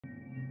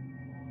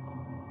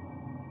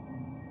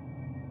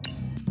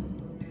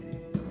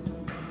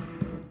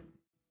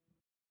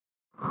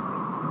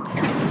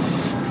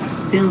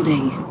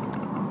Building.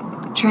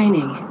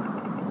 Training.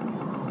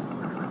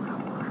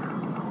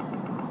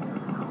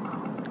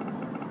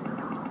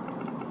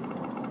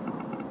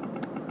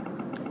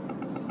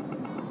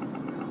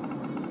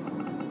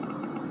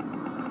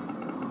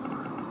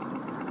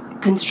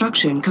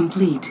 Construction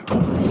complete.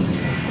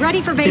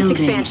 Ready for base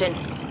Building. expansion.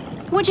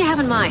 What'd you have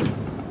in mind?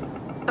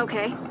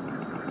 Okay.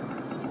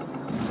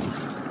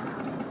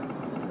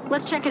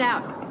 Let's check it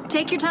out.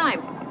 Take your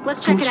time. Let's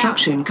check it out.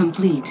 Construction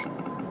complete.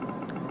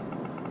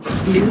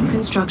 New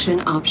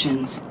construction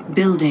options.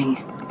 Building.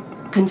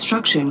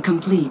 Construction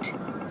complete.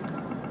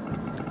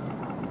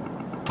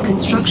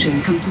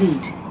 Construction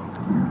complete.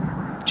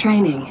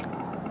 Training.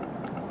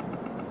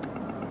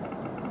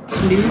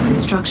 New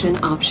construction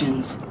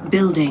options.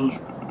 Building.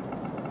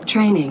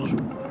 Training.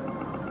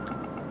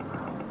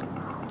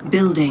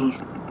 Building.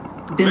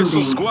 Missile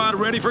Building. squad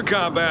ready for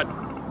combat.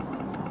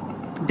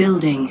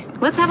 Building.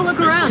 Let's have a look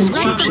around.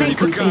 Missile Ready squad for ready base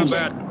for complete.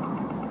 expansion. combat.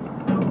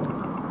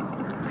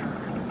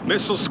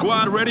 Missile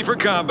squad ready for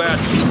combat.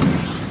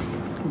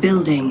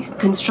 Building.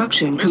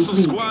 Construction Missile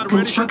complete. squad ready for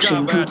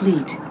Construction combat.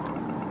 complete.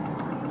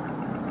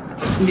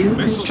 New Missile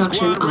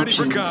construction squad ready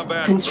for options.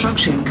 combat.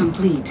 Construction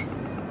complete.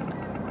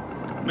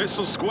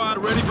 Missile squad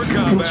ready for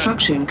combat.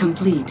 Construction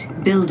complete.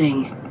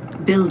 Building.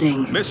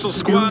 Building. Missile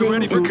squad Building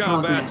ready for in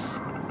combat.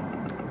 progress.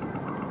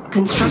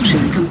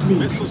 Construction complete.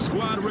 Missile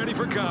squad ready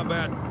for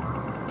combat.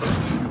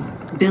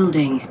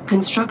 Building.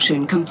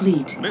 Construction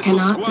complete. Missile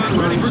Cannot squad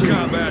deploy ready for here.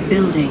 combat.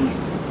 Building.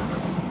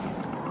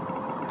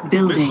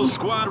 Building. Missile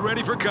squad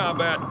ready for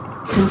combat.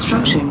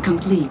 Construction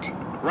complete.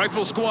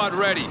 Rifle squad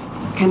ready.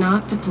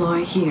 Cannot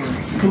deploy here.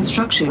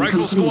 Construction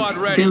Rifle complete. squad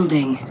ready.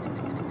 Building.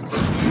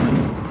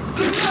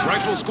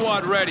 Rifle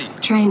squad ready.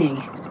 Training.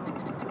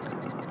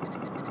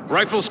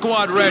 Rifle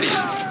squad ready.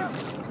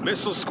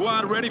 Missile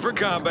squad ready for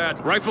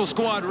combat. Rifle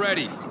squad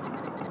ready.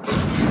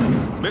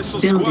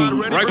 Missile squad Building.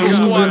 ready for Enemy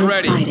combat. unit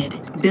Ready.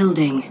 sighted.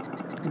 Building.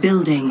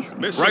 Building.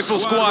 Missile Rifle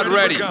squad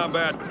ready for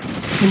combat.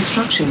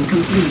 Construction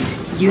complete.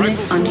 Unit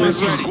Rifle under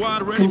squad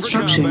attack. ready for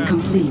Construction combat.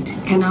 complete.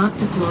 Cannot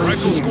deploy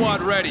Rifle here.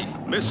 squad ready.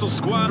 Missile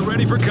squad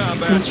ready for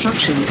combat.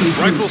 Construction complete.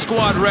 Rifle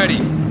squad ready.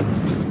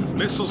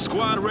 Missile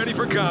squad ready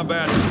for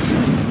combat.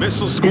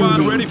 Missile squad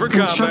Building. ready for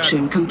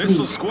Construction combat. complete.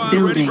 Missile squad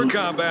ready for Building.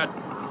 combat.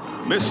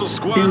 Missile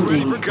squad Building.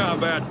 ready for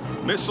combat.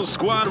 Missile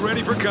squad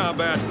ready for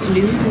combat.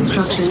 New Missile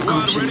construction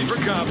squad ready options.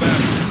 for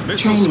combat. Missile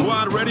Training.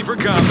 squad ready for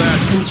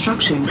combat.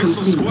 Construction Missile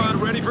complete. squad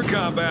ready for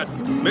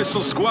combat.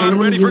 Missile squad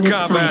Enemy ready for unit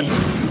combat.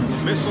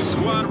 sighted. Missile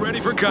squad ready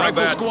for combat.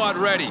 Rifle squad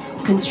ready.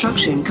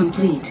 Construction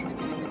complete.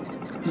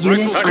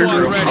 Unit Rifle under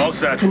squad attack. ready. All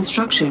set.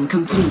 Construction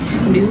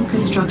complete. New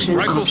construction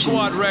Rifle options.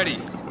 squad ready.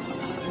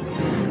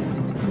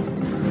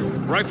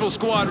 Rifle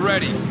squad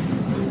ready.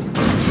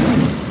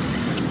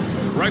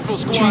 Rifle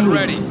squad Training.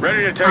 ready.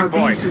 Ready to take Our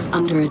point. base is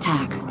under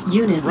attack.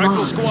 Unit Rifle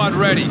lost. squad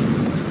ready.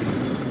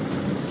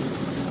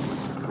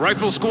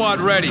 Rifle squad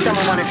ready.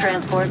 Someone want to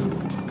transport?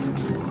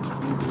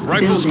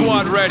 Rifle Building.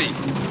 squad ready.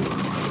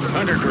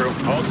 Thunder crew,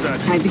 all set.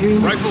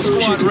 Tiberium Rifle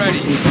exposure squad ready.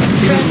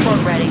 detected. Transport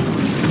ready.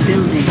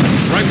 Building.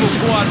 Rifle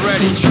squad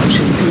ready.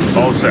 Construction complete.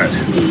 All set.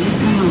 Unit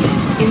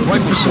promoted.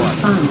 Insufficient squad.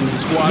 funds.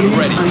 Squad Unit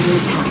ready. under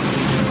attack.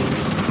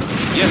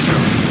 Yes, sir.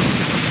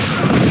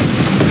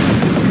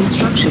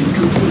 Construction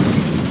complete.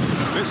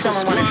 Missile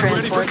Someone wanna squad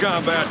ready for transport?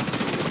 combat.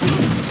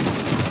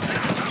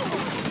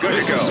 Good to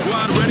Missile go.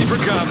 squad ready for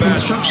combat.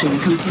 Construction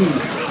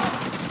complete.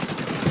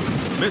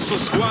 Missile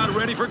squad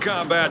ready for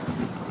combat.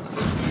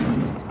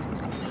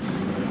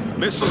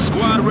 Missile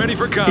squad ready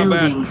for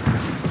combat. Building.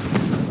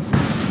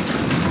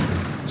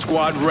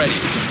 Squad ready.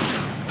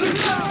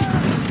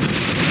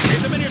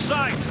 Get them in your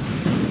sights.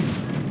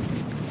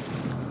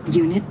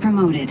 Unit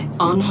promoted.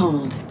 On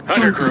hold.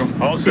 Hunter Cancelled.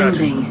 crew, all set.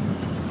 Building.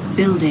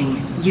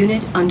 Building.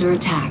 Unit under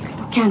attack.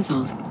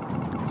 Cancelled.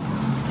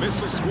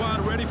 Missile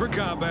squad ready for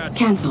combat.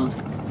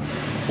 Cancelled.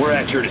 We're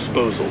at your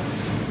disposal.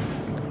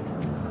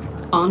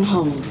 On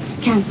hold.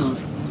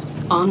 Cancelled.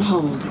 On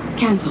hold.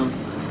 Cancelled.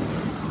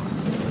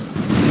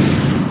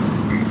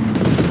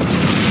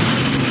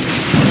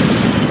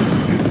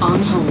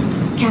 On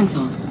hold.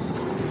 Cancelled.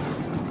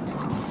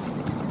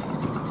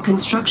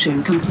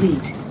 Construction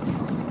complete.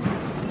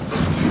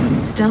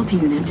 Stealth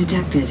unit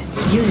detected.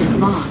 Unit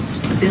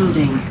lost.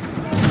 Building.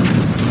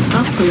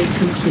 Upgrade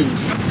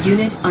complete.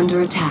 Unit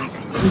under attack.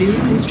 New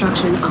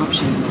construction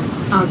options.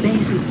 Our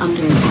base is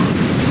under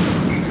attack.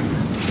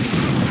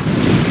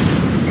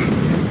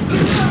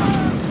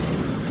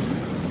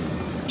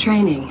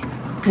 Training.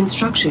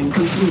 Construction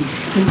complete.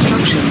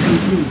 Construction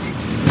complete.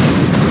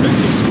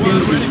 Missile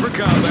squad ready for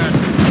combat.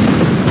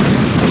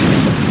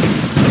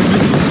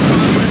 Missile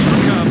squad ready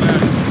for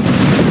combat.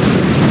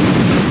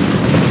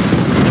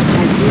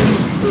 Tiberium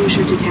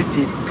exposure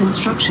detected.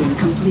 Construction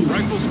complete.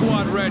 Rifle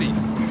squad ready.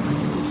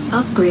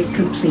 Upgrade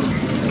complete.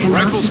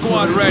 Cannot Rifle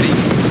squad deploy.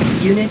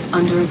 ready. Unit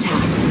under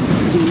attack.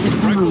 Unit Rifle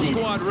promoted.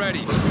 squad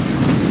ready.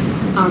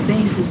 Our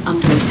base is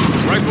under attack.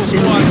 Rifle Building.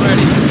 squad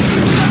ready.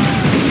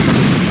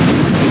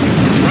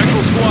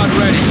 Rifle squad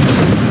ready.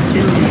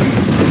 Building.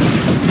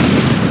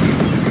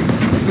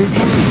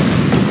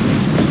 Repairing.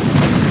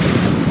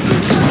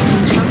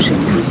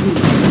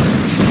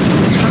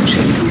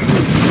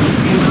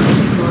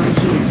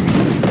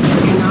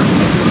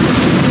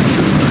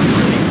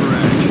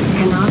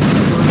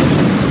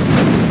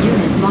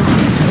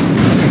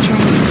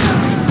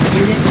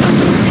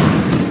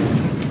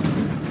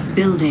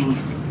 Building.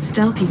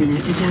 Stealth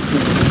unit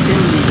detected.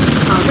 Building.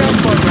 Our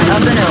Transport base is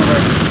up and over.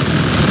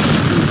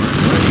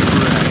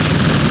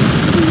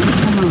 Unit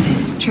promoted.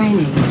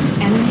 Training.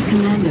 Enemy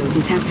commando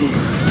detected.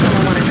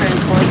 Someone want to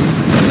transport?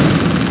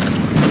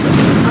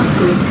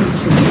 Upgrade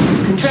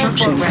complete.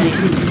 Construction Transport ready.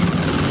 complete.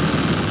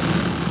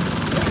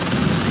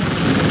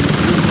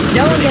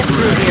 No one gets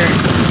through here.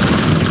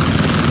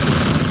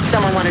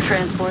 Someone want to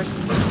transport?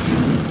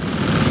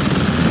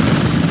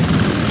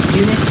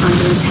 Unit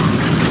under attack.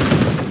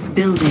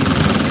 Building.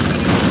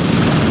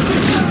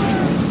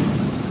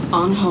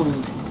 On hold.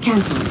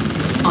 Cancel.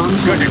 On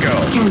hold. Good to go.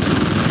 Cancel.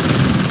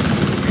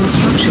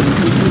 Construction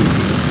complete.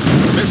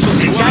 Missile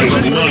squad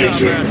ready for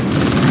combat.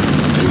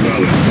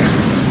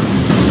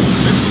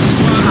 Missile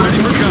squad Our ready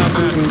for base is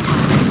combat. under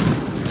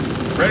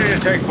attack. Ready to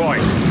take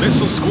point.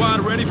 Missile squad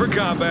ready for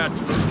combat.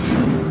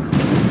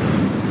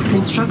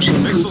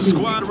 Construction Missile complete.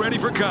 squad ready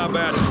for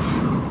combat.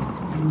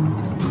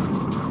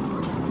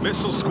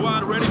 Missile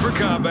squad ready for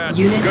combat.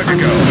 Unit Good to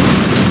under go.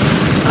 attack.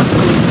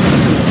 Upgrade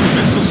complete.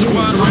 Missile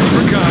squad Unit ready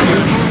for lost.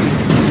 combat.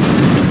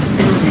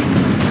 Building.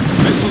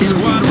 Missile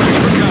squad ready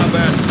for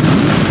combat.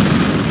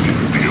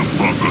 The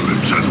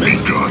apocalypse has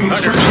begun.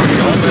 Construction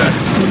Combat.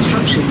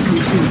 Construction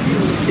complete.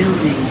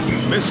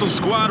 Building. Missile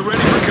squad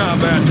ready for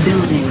combat.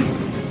 Building.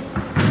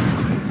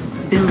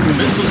 Building.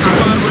 Missile Our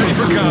squad base ready is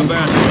for under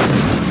combat.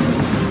 attack.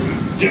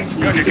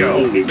 Good to go.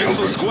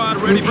 Missile squad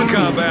ready for Repairing.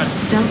 combat.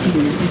 Stealth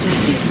unit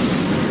detected.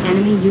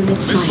 Enemy unit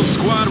sighted. Missile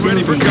squad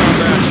ready for Building.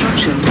 combat.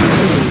 Construction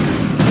complete.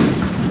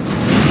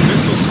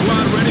 Missile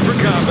squad ready for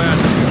combat.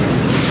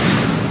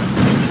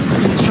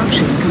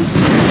 Construction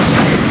complete.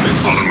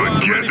 Missile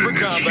squad ready for Armageddon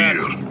is combat.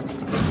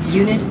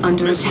 here. Unit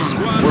under Missile attack.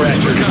 squad We're ready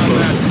at for your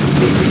combat.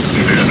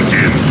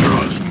 Their end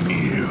draws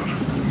near.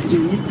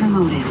 Unit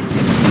promoted.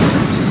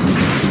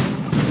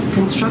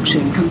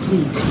 Construction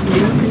complete.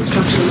 New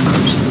construction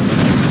options.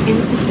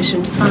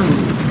 Insufficient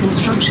funds.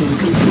 Construction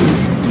complete.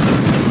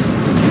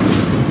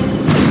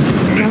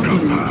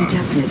 Stealth unit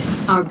detected.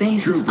 Our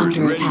base is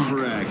under attack.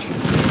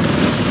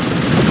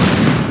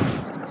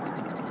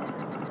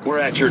 We're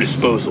at your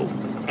disposal.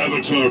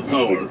 Avatar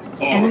power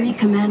on. Enemy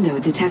commando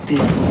detected.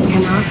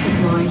 Cannot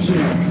deploy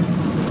here.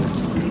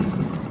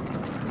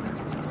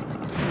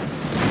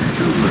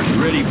 Troopers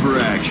ready for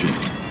action.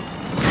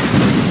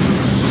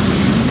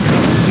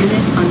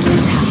 Unit under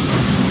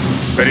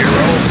attack. Ready to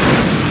roll?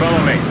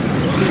 Follow me.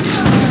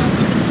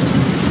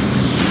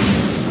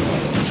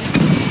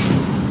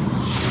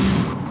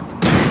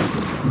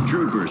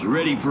 Troopers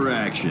ready for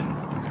action.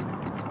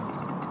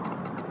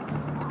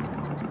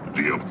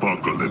 The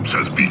apocalypse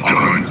has begun.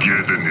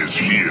 Armageddon is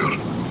here.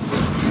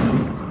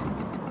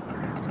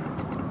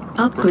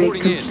 Upgrade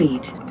Reporting in.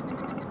 complete.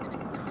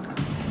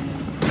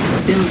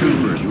 Building.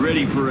 Troopers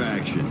ready for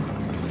action.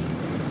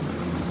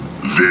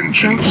 Vengeance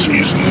Stealth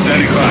unit is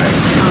detected. 95.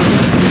 Our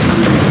base is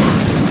under attack.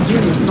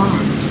 Unit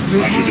lost.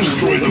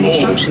 destroy Repairing. them all.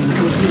 Construction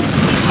complete.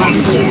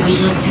 Harvester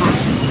under attack.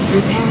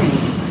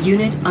 Repairing.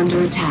 Unit under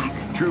attack.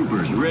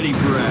 Troopers ready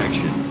for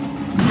action.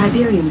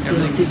 Tiberium field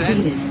Everything set.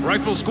 depleted.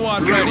 Rifle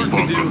squad The ready to do.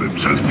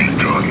 apocalypse has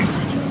begun.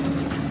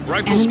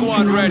 Rifle Enemy squad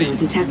commando ready.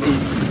 detected.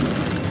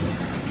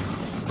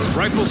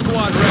 Rifle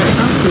squad ready.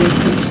 Upgrade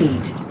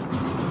complete.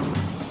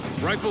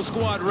 Rifle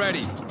squad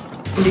ready.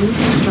 New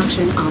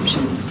construction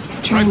options.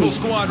 Rifle Training.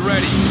 squad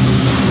ready.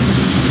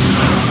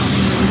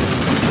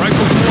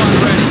 Rifle squad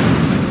ready.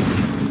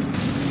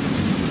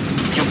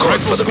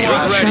 Rifle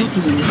squad ready.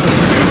 Stealth unit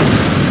detected.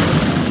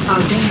 Our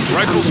base is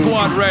Rifle under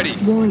squad attack. ready.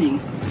 Warning.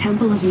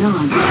 Temple of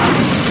Nod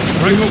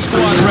detected. Rifle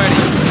squad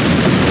ready.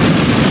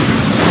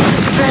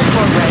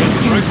 Transport ready.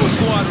 Rifle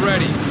squad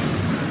ready.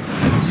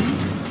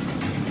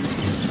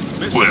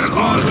 Missile Where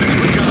squad are ready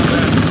for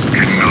combat.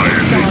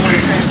 Someone want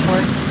to Annihilating.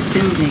 transport?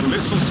 Building.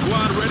 Missile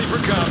squad ready for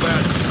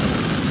combat.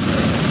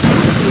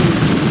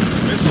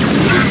 Missile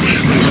squad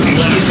ready for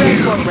combat.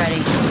 Transport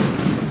ready.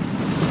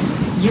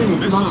 Unit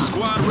Missile lost.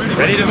 squad ready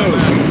Ready for to move.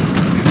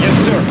 combat. Yes,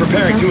 sir.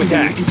 Preparing Stealth to unit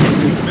attack.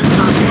 detected.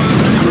 Missile Our squad base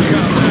is ready for under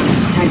combat.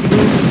 attack.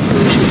 Tiberium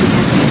explosion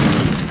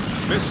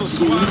detected. Missile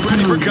squad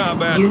ready for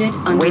combat. Unit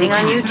under Waiting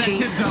on you, attack.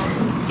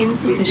 Chief.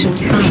 Insufficient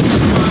Missile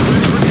funds. squad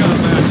ready for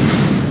combat.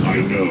 I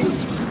know.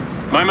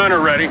 My men are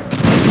ready.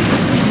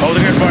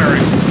 Holding and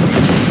firing.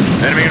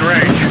 Enemy in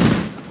range.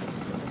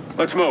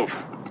 Let's move.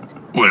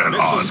 Where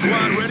Missile are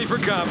squad they? ready for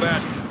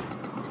combat.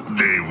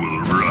 They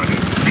will run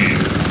in fear.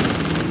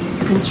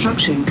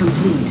 Construction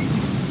complete.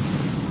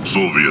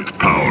 Soviet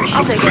power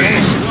I'll take supreme.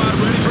 it. Squad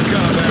ready for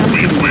combat. Stealth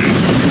We unit win.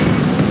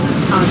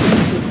 detected. Our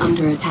base is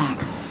under attack.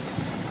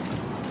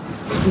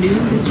 New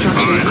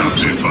construction I have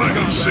the options.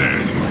 final say.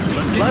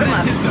 Load 'em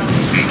up.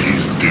 It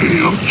is day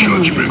of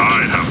judgment. I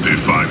have the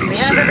final We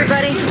have say.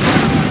 everybody?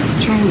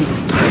 Training.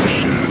 I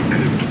shall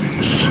end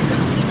this.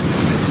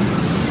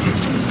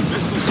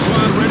 Missile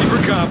squad ready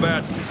for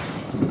combat.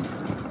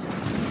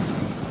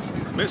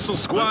 Missile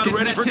squad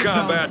ready for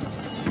combat.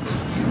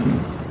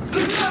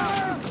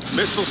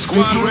 Missile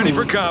squad ready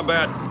for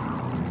combat.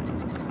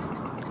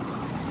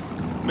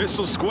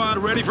 Missile squad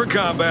ready for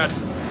combat.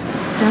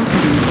 Stealth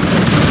unit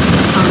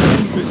detected. Our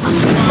base is Missile under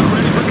squad attack.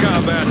 ready for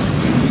combat.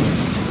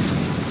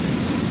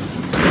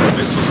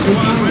 Missile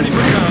squad ready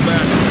for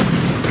combat.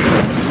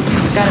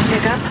 Got a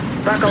pickup?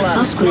 Buckle up.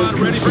 Missile squad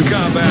ready for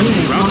combat.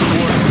 Unit Route to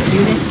lost. port.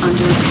 Unit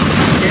under attack.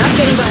 You're not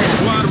getting by Missile us.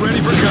 squad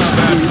ready for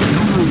combat.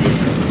 Promoted.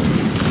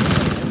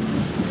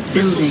 Missile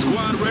Building.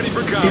 squad ready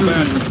for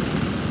combat. Building.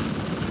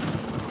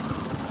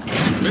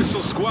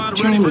 Missile squad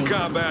ready for Training.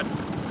 combat.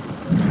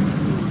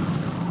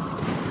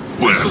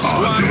 Where Missile are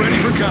squad ready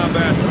they? for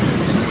combat.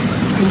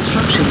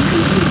 Construction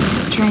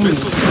complete. Training.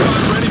 Missile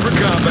squad ready for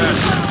combat.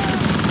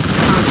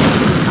 Our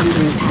base is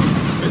under attack.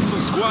 Missile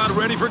squad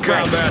ready for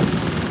combat.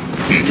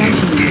 In your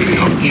day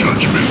of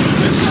judgment,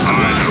 Missile I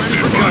squad have ready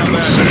the for final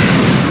combat. say.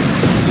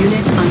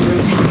 Unit under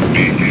attack.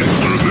 Idiot,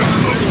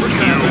 remember, you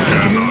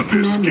Enemy cannot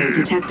commando escape.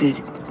 detected.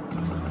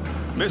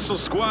 Missile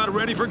squad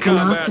ready for Cannot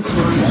combat.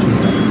 deploy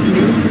here.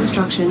 New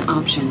construction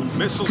options.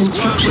 Missile squad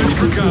Construction ready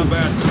for complete.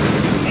 combat.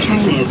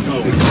 Training.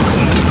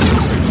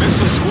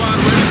 Missile squad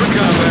ready for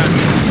combat.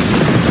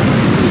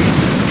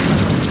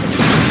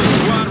 Missile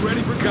squad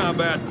ready for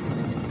combat.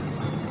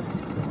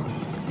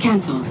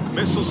 Cancelled.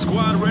 Missile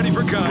squad ready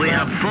for combat. We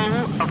have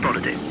full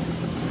authority.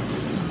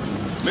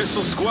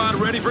 Missile squad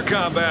ready for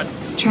combat.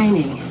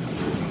 Training.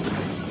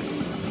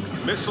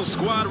 Missile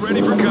squad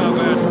ready for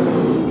combat.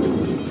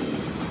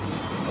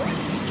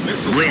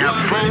 Missile We have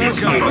squad ready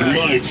for full combat.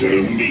 My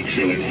turn, meek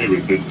shall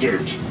inherit the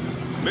dirt.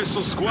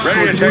 Missile squad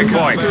Ready to ready take for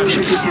point.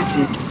 Exposure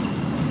combat.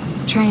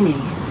 detected. Training.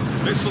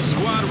 Missile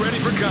squad ready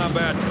for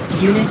combat.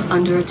 Unit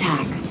under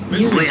attack.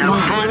 Missile Unit squad,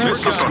 lost.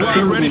 missile squad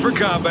ready for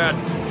Building. combat.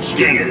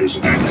 Scanners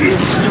active.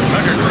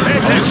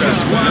 Missile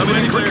squad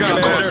ready for Going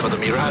combat. for the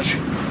Mirage.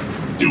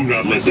 Do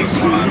not let them Missile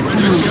squad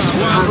ready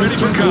for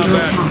Harvester under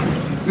combat.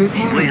 attack. We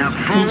Repairing. have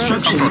full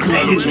Construction authority.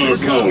 Ready complete.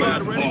 for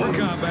combat. Ready for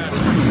combat.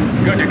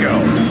 Good to go.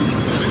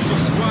 Missile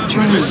squad.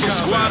 Training. Missile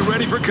squad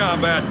ready for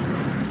combat.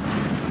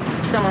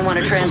 Someone want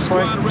to Missile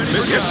transport? squad ready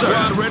for combat.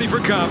 Squad ready for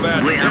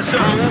combat. We have Yes, sir.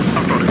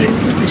 full authority.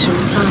 Insufficient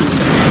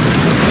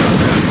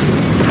funds.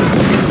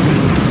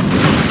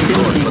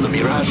 Going for Building. the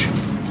Mirage.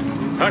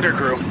 Hunter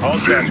crew, all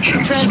set.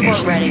 vengeance Transport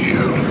is ready.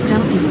 near.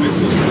 Stealthy mode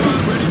Missile detected.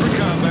 squad ready for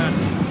combat.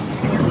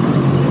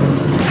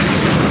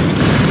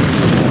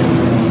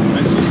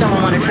 Missile Someone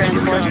squad want to ready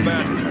for transport?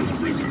 combat.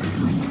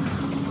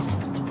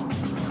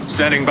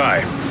 Standing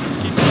by.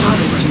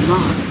 Harvester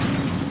lost.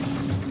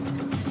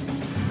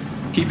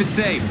 Keep it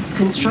safe.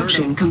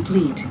 Construction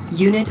complete.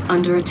 Unit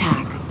under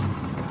attack.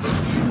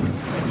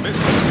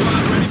 Missile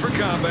squad ready for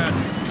combat.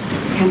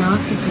 Cannot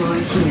deploy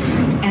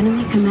here.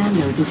 Enemy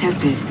commando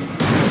detected.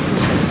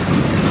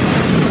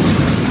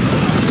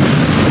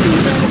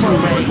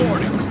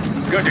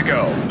 Good to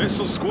go.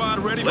 Missile squad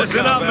ready for Listen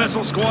combat. up,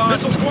 missile squad.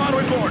 Missile squad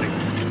reporting.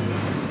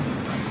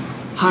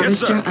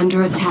 Harvester sir.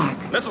 under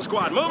attack. Missile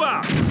squad, move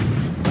out.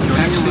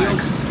 Pack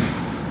sealed.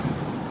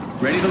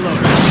 Ready to load.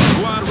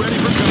 Squad ready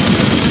for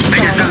combat.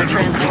 Someone want to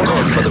transport?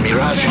 Going for the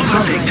Mirage.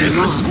 Harvester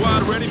Missile lost.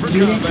 squad ready for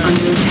Unit combat.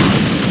 under attack.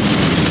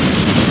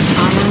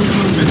 Ion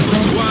cannon Missile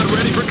ready. squad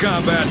ready for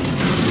combat.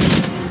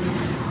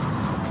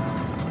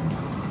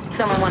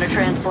 Someone want to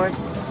transport?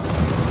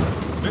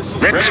 Missile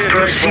Let's ready to take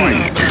proceed.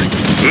 point.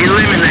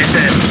 Eliminate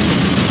them.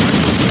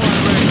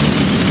 Transport ready.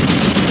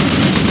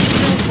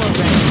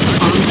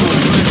 On board.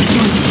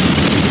 Cancel.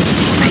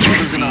 Did you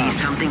see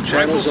something?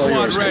 Rifle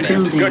squad ready.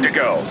 Good to Building.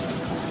 go.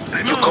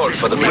 You called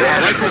for the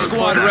Mirage. Rifle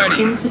squad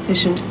ready.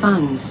 Insufficient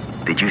funds.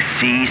 Did you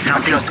see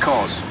something?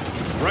 cause.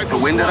 Rifle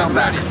squad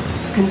ready.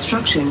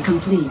 Construction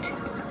complete.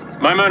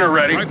 My men are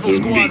ready. Rifle The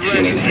squad meek shall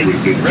ready.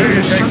 inherit the Ready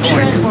to dirt. take point.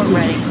 Transport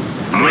ready.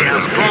 I We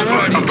have have the full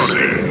final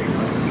authority. say.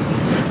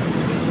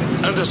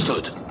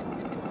 Understood.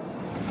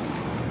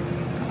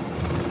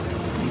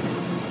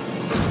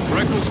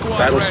 Rifle squad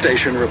Battle ready.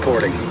 station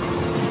reporting.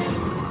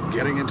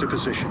 Getting into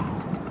position.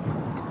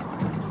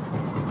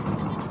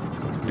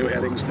 New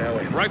headings now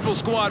in. Rifle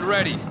squad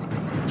ready.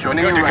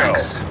 Joining Good to go.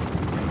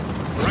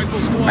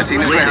 Rifle squad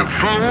team is ready. We have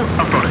full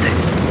authority.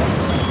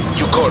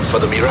 You called for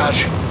the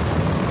Mirage.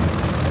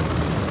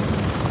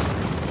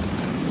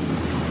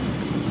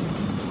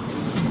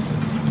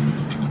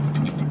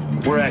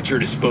 We're at your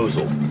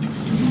disposal.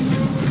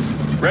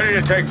 Ready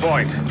to take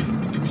point.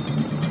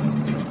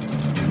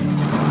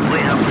 We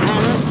have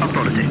full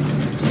authority.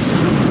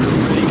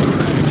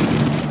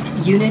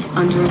 Unit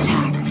under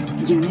attack.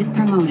 Unit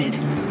promoted.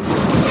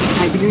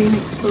 Tiberium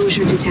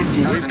exposure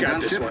detected. We've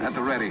got this one. At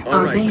the ready. All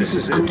Our right, base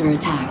this is it. under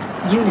attack.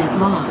 Unit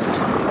lost.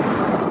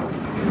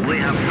 We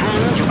have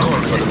full. You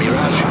called for the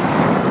Mirage.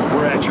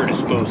 We're at your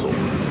disposal.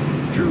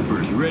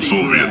 Troopers ready for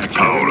Soviet action.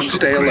 power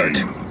Stay alert.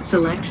 supreme.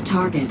 Select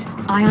target.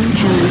 Ion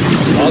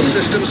cannon All activated.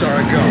 systems are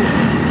a go.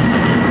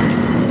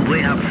 We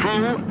have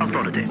full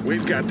authority.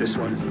 We've got this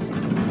one.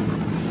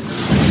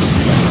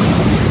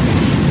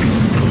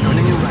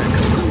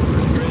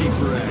 Ready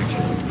for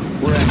action.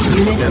 We're at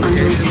Unit under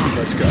navigation. attack.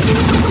 Let's go.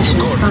 Insufficient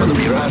Code for the funds.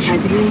 Mirage.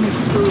 Tiberium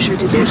exposure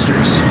detected.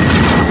 Boosters.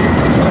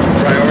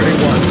 Priority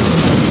 1.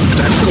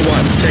 That's the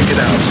one. Take it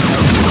out.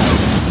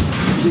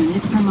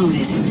 Unit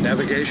promoted.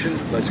 Navigation.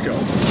 Let's go.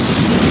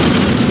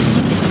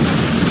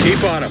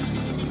 Keep on them.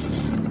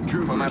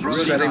 Troopers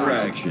ready Setting for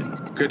right. action.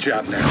 Good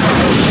job now.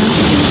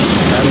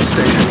 Battle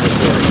station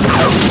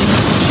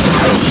reporting.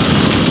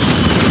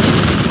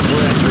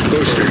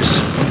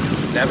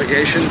 Boosters.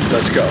 Navigation,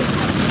 let's go.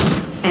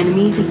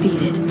 Enemy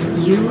defeated.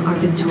 You are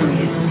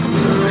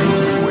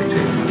victorious.